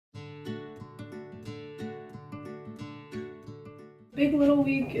Big Little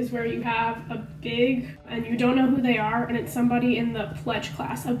Week is where you have a big and you don't know who they are, and it's somebody in the pledge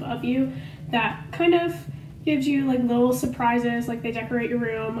class above you that kind of gives you like little surprises, like they decorate your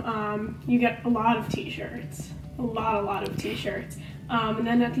room. You get a lot of t-shirts, a lot of t-shirts. And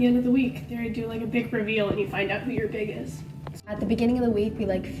then at the end of the week, they do like a big reveal and you find out who your big is. At the beginning of the week, we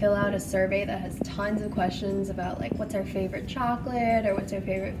fill out a survey that has tons of questions about what's our favorite chocolate, or what's our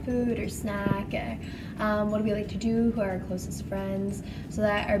favorite food or snack, or what do we like to do, who are our closest friends, so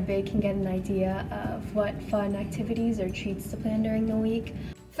that our big can get an idea of what fun activities or treats to plan during the week.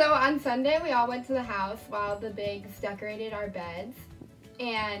 So on Sunday, we all went to the house while the bigs decorated our beds,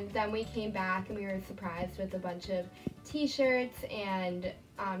 and then we came back and we were surprised with a bunch of t-shirts and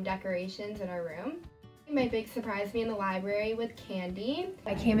decorations in our room. My big surprised me in the library with candy.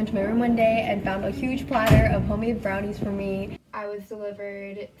 I came into my room one day and found a huge platter of homemade brownies for me. I was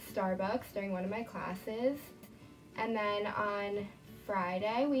delivered Starbucks during one of my classes. And then on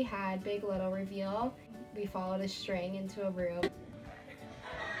Friday, we had Big Little reveal. We followed a string into a room.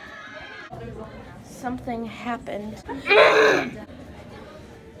 Something happened. I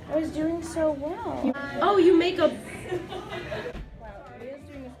was doing so well. Oh, you make a...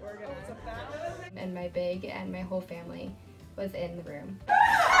 And my big and my whole family was in the room.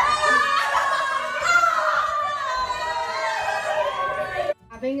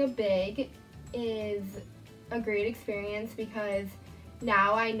 Having a big is a great experience because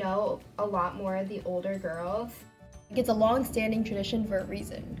now I know a lot more of the older girls. It's a long-standing tradition for a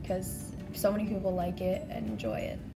reason, because so many people like it and enjoy it.